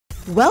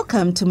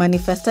Welcome to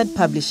Manifested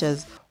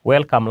Publishers.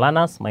 Welcome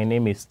learners, my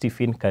name is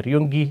Stephen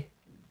Kariungi.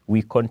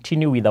 We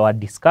continue with our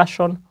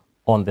discussion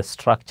on the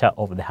structure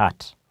of the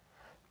heart.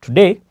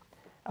 Today,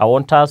 I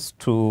want us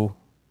to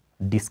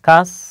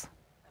discuss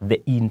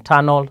the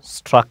internal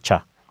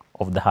structure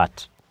of the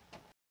heart.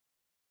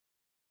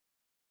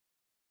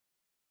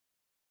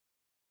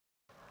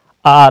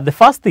 The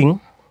first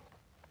thing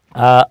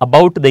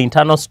about the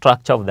internal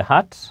structure of the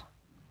heart,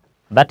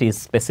 that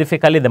is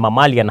specifically the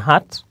mammalian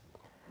heart.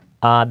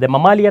 The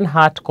mammalian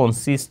heart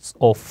consists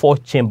of 4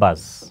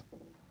 chambers.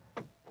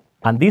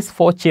 And these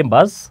 4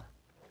 chambers,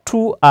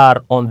 2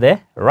 are on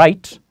the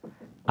right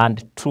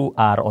and 2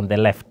 are on the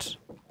left.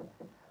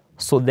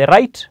 So the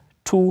right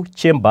 2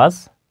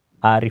 chambers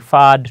are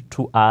referred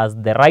to as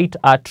the right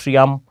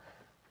atrium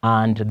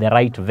and the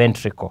right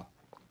ventricle,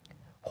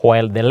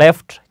 while the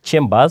left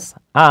chambers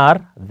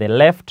are the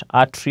left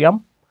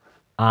atrium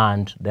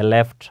and the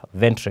left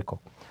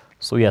ventricle.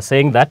 So we are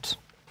saying that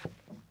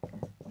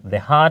the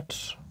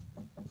heart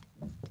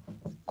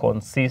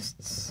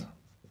consists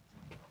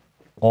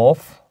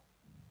of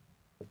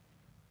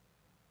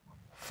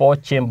 4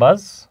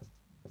 chambers,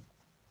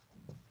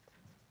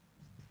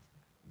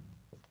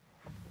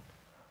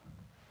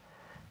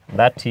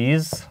 that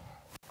is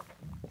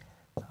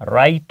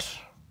right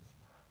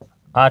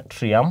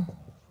atrium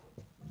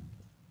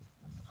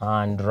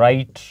and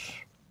right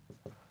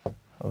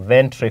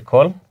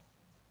ventricle.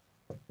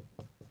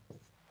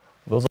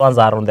 Those ones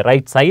are on the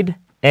right side,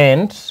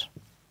 and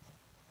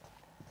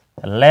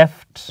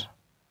left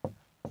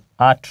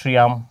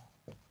atrium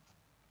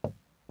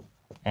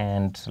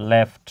and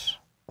left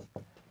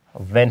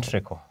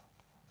ventricle.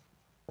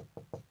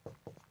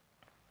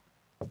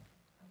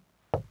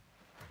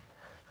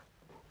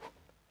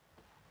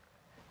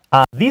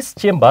 These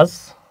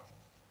chambers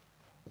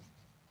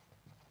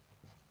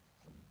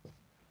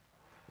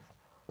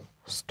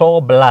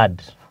store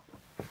blood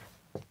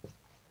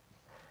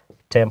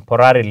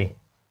temporarily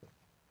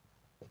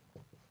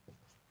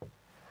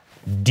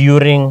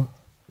during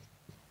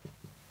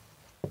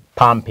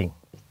pumping.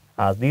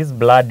 As this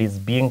blood is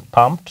being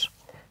pumped,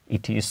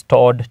 it is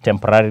stored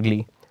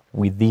temporarily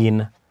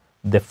within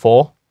the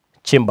 4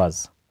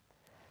 chambers.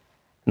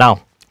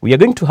 Now, we are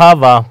going to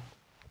have a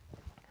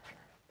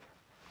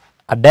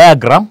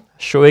diagram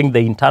showing the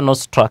internal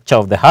structure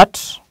of the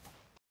heart.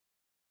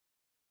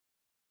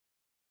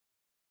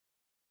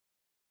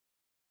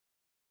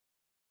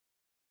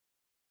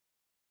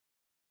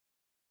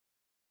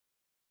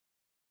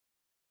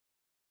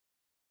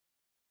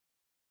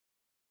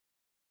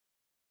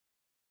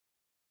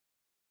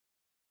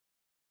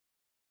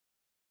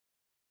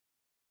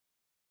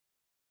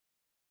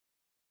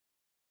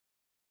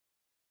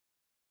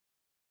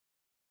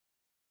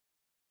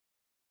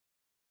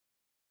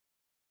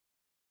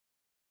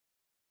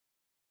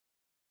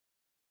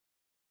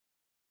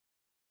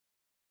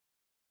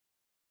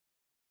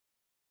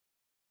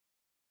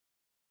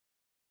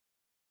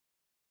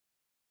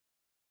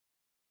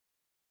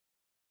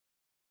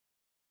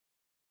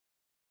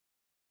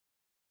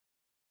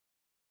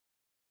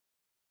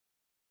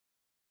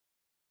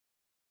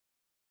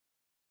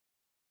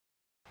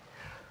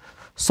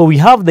 So we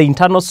have the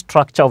internal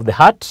structure of the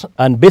heart,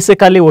 and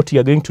basically what we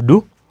are going to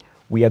do,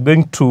 we are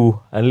going to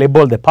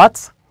label the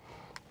parts.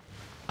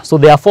 So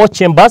there are 4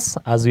 chambers,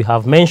 as we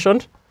have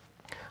mentioned.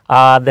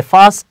 The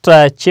first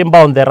chamber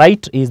on the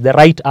right is the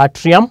right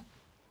atrium.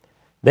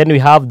 Then we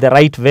have the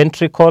right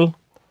ventricle.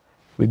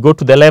 We go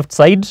to the left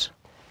side.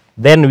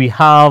 Then we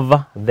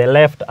have the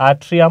left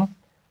atrium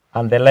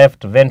and the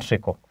left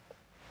ventricle.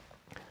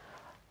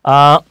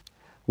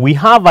 We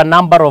have a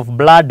number of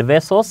blood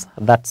vessels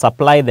that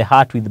supply the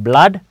heart with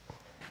blood,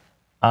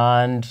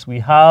 and we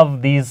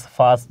have this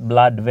first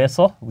blood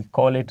vessel, we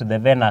call it the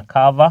vena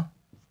cava,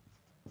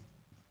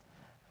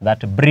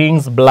 that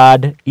brings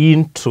blood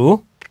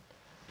into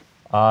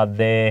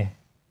the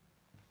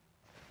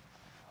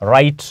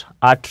right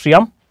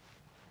atrium.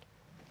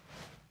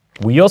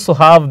 We also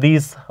have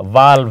this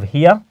valve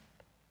here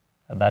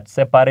that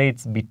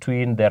separates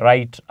between the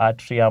right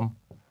atrium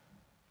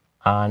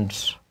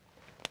and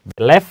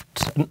the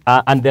left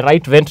and the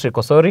right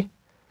ventricle, sorry.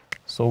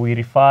 So we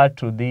refer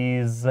to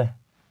these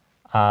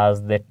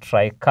as the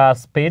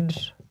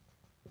tricuspid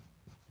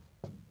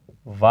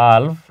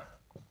valve.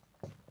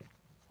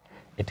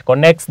 It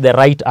connects the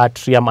right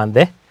atrium and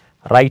the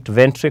right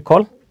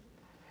ventricle.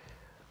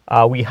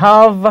 We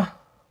have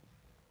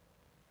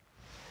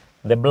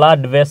the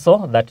blood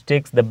vessel that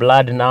takes the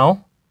blood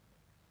now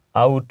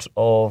out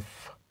of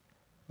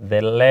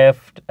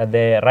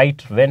the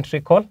right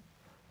ventricle.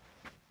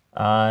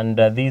 And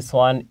this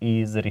one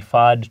is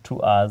referred to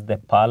as the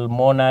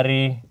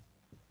pulmonary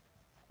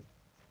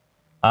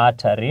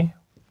artery.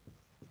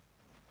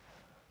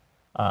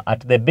 At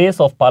the base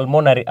of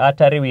pulmonary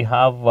artery, we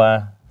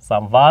have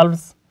some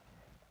valves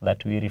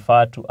that we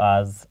refer to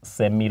as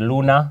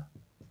semilunar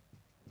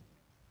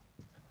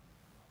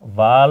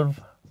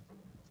valve,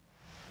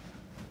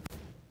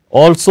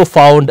 also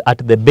found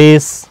at the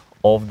base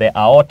of the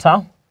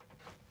aorta.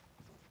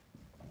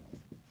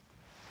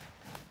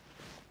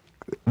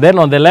 Then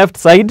on the left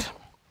side,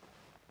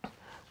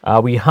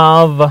 we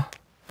have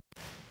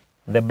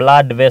the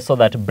blood vessel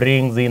that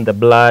brings in the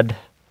blood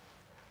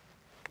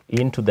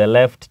into the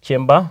left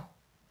chamber,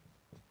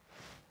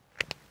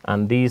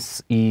 and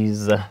this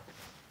is that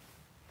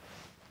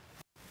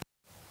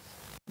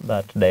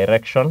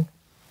direction,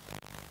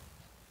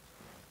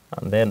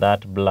 and then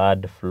that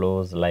blood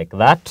flows like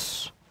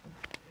that.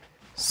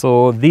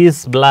 So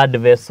this blood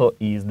vessel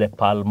is the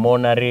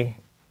pulmonary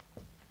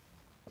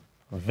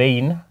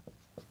vein.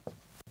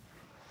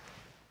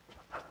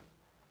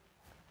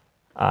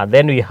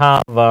 Then we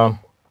have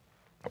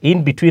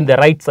in between the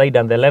right side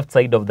and the left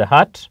side of the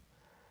heart,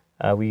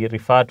 we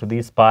refer to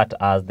this part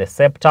as the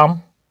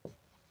septum.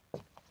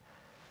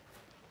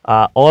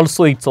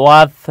 Also, it's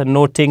worth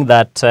noting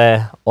that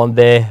on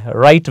the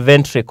right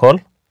ventricle,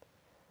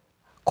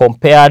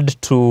 compared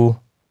to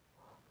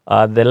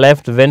the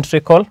left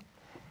ventricle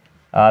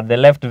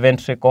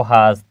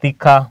has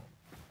thicker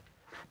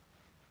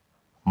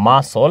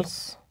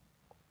muscles,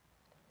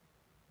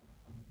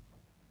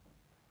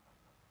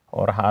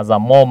 or has a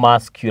more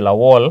muscular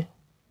wall.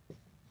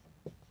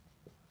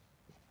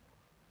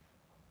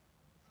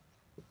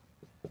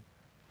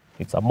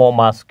 It's a more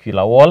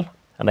muscular wall.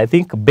 And I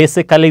think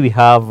basically we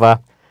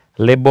have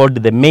labeled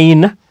the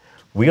main.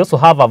 We also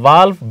have a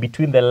valve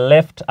between the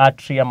left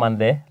atrium and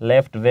the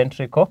left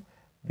ventricle.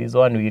 This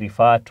one we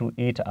refer to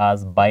it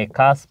as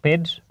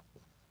bicuspid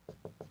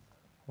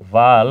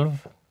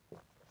valve.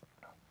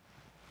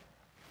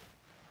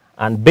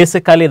 And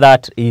basically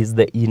that is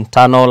the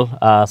internal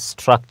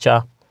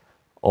structure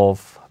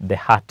of the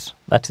heart.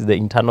 That is the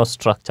internal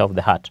structure of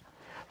the heart.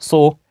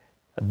 So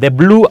the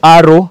blue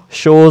arrow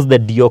shows the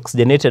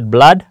deoxygenated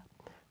blood,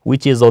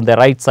 which is on the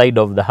right side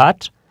of the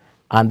heart,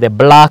 and the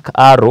black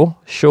arrow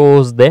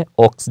shows the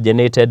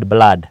oxygenated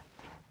blood.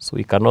 So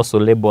we can also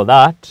label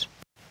that.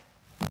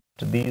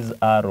 This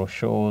arrow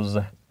shows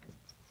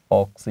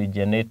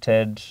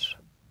oxygenated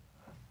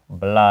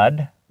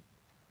blood,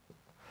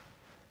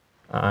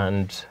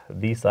 and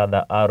this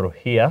other arrow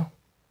here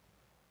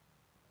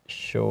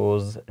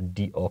shows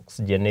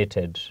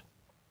deoxygenated.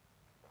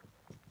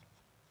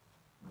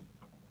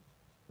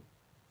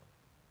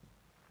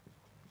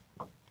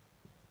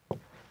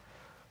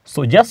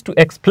 So just to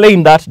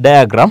explain that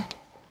diagram,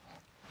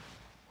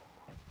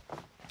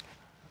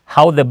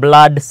 how the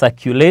blood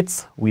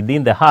circulates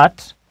within the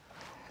heart,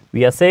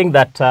 we are saying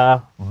that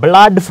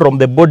blood from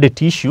the body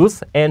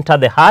tissues enter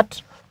the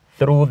heart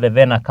through the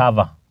vena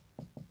cava.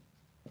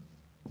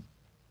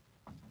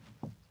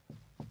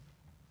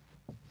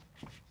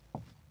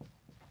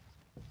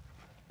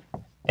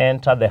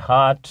 Enter the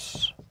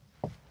heart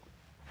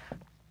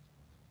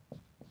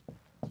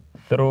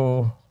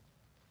through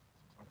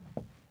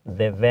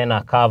the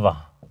vena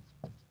cava,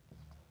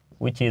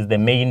 which is the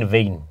main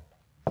vein.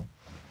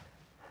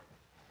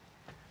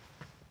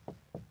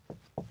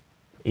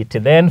 It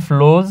then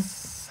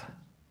flows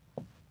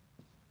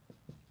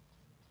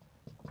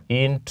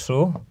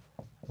into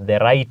the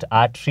right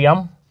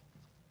atrium,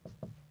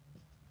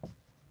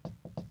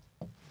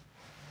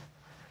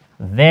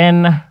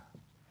 then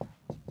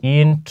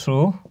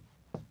into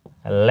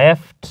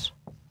left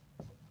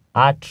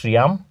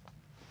atrium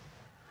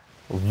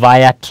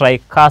via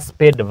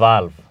tricuspid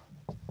valve.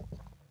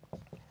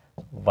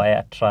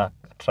 Via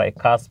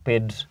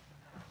tricuspid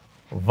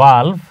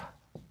valve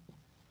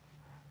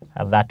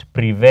that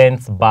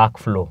prevents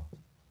backflow.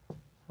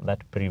 That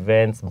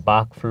prevents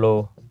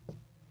backflow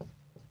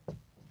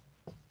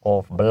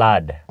of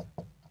blood.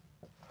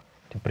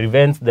 It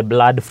prevents the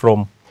blood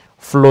from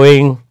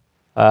flowing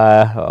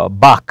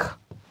back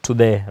to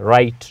the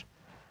right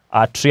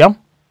atrium.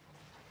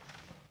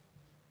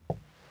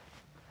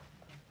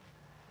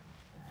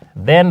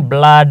 Then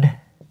blood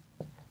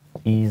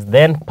is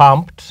then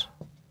pumped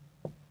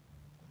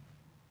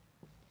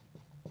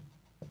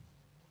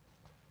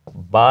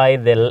by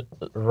the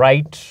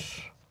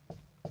right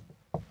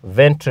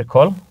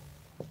ventricle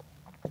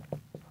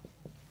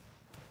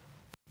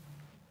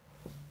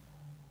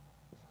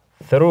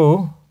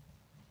through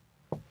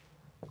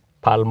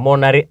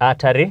pulmonary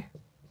artery,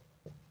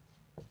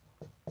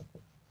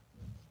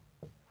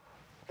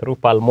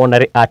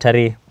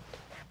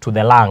 to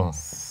the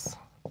lungs,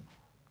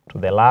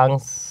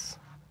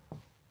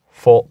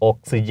 for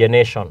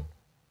oxygenation.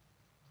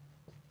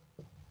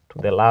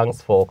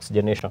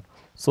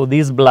 So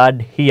this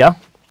blood here,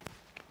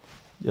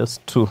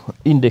 just to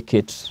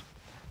indicate,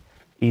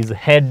 is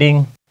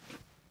heading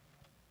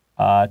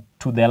to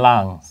the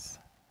lungs.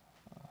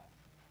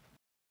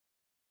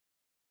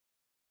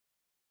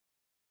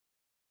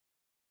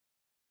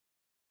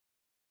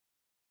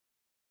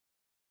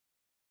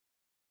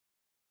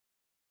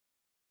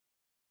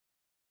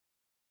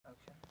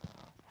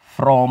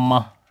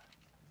 From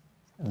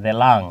the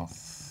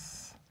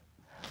lungs.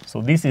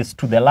 So this is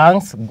to the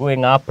lungs,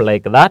 going up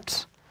like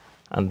that,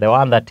 and the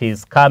one that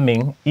is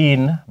coming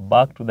in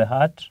back to the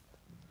heart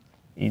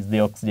is the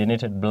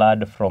oxygenated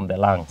blood from the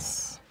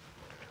lungs.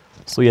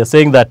 So you're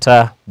saying that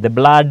the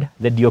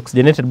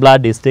deoxygenated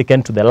blood is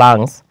taken to the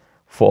lungs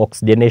for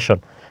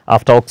oxygenation.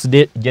 After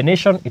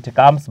oxygenation, it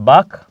comes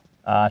back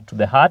to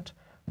the heart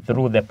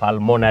through the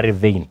pulmonary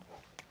vein.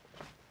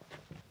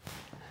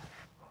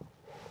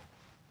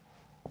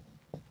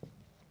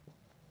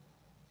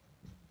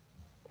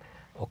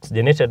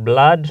 Oxygenated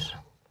blood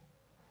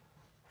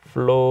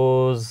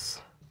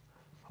flows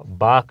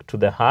back to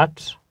the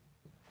heart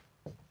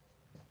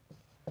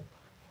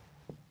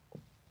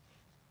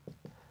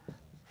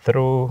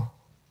through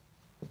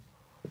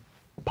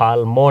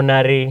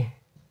pulmonary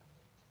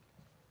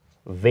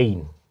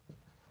vein.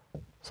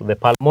 So the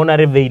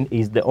pulmonary vein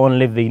is the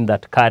only vein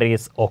that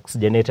carries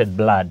oxygenated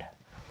blood.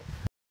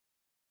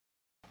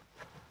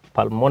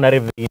 Pulmonary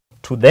vein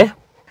to the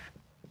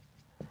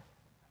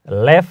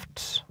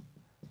left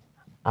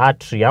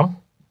atrium,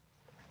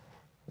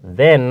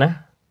 then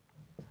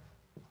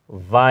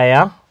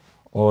via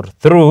or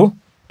through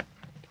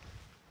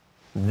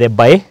the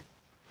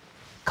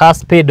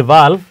bicuspid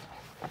valve,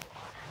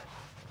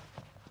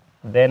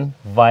 then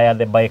via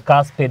the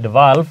bicuspid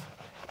valve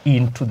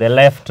into the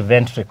left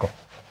ventricle.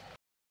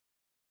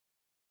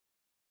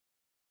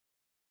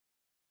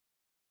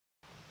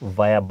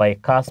 Via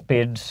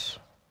bicuspid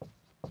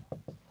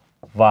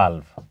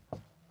valve.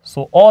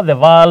 So all the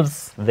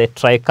valves, the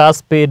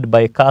tricuspid,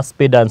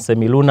 bicuspid, and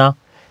semilunar,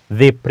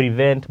 they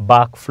prevent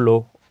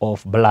backflow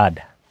of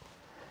blood.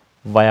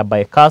 Via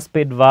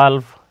bicuspid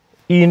valve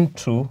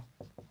into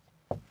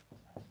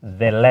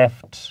the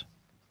left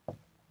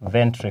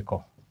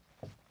ventricle.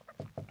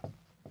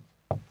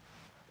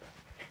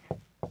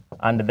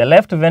 And the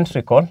left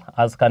ventricle,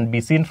 as can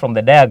be seen from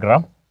the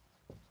diagram,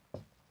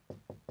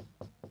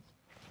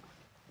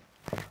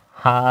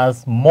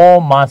 has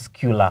more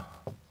muscular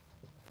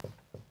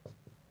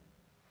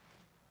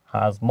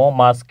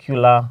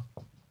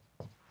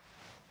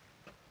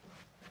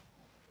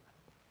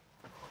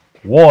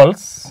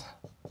walls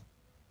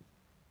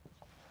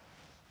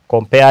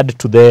compared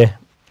to the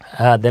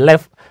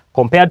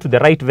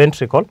right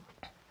ventricle,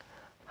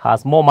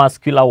 has more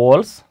muscular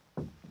walls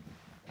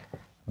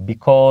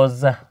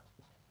because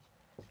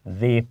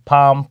they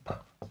pump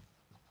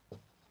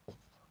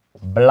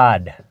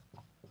blood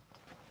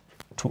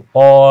to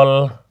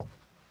all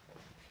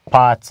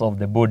parts of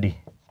the body.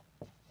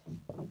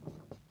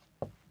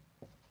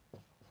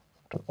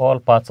 To all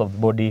parts of the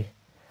body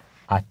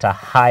at a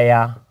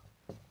higher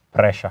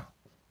pressure.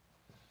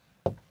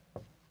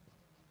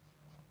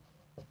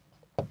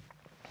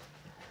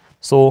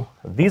 So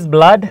this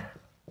blood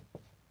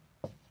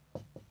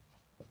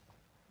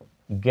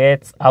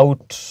gets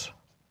out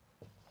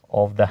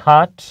of the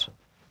heart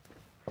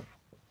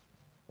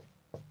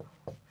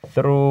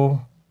through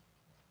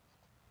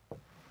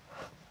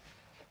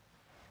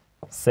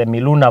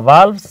semilunar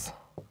valves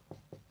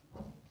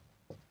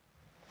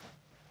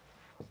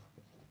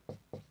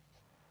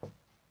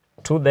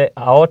to the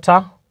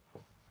aorta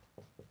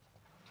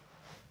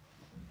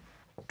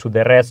to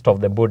the rest of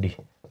the body.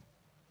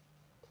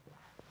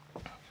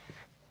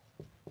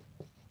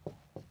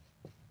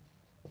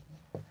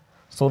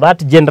 So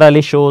that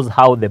generally shows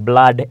how the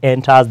blood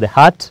enters the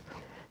heart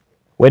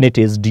when it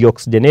is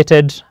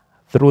deoxygenated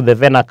through the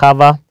vena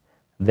cava,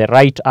 the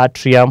right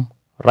atrium,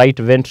 right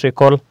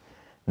ventricle,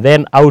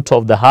 then out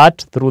of the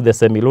heart through the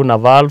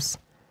semilunar valves,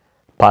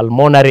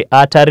 pulmonary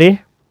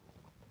artery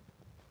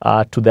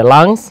to the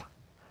lungs,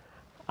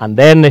 and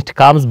then it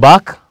comes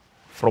back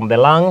from the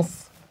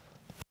lungs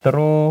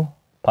through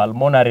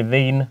pulmonary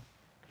vein,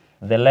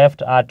 the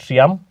left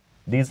atrium.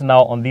 This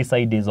now on this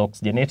side is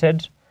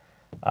oxygenated.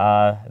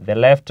 The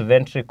left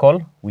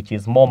ventricle, which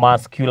is more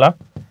muscular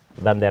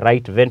than the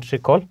right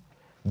ventricle,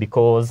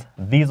 because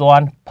this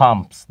one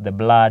pumps the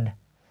blood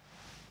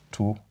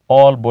to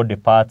all body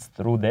parts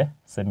through the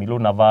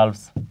semilunar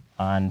valves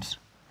and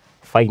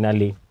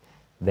finally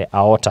the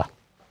aorta.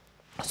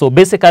 So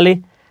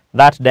basically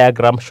that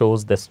diagram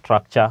shows the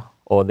structure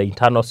or the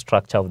internal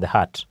structure of the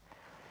heart.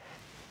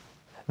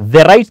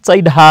 The right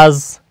side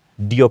has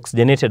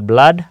deoxygenated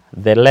blood,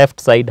 the left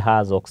side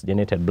has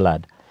oxygenated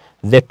blood.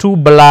 The two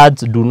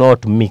bloods do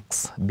not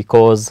mix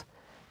because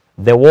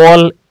the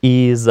wall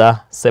is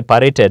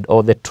separated,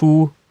 or the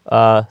two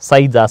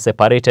sides are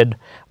separated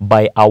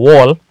by a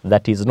wall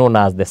that is known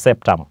as the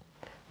septum,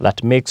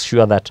 that makes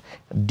sure that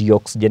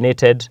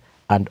deoxygenated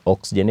and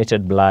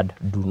oxygenated blood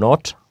do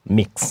not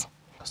mix.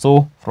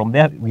 So from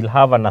there we'll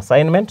have an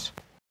assignment.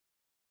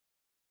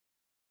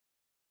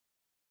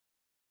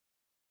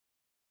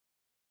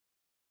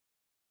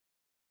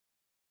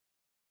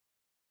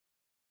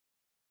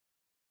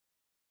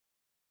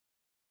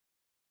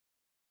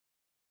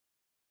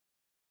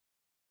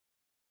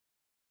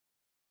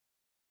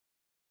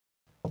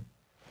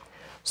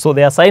 So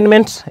the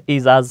assignment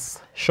is as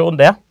shown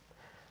there.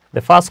 The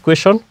first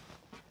question,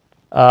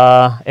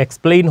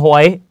 explain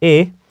why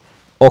A,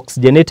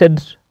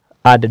 oxygenated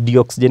and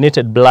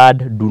deoxygenated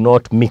blood do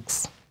not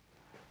mix,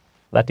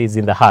 that is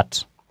in the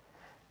heart.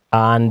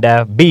 And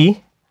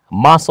B,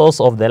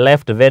 muscles of the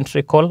left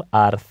ventricle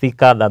are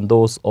thicker than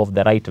those of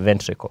the right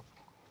ventricle.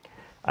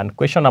 And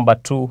question number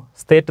 2,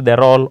 state the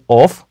role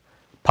of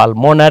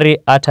pulmonary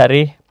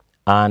artery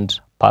and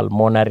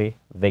pulmonary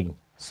vein.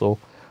 So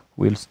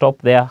we'll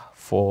stop there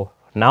for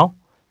now.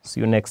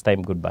 See you next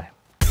time. Goodbye.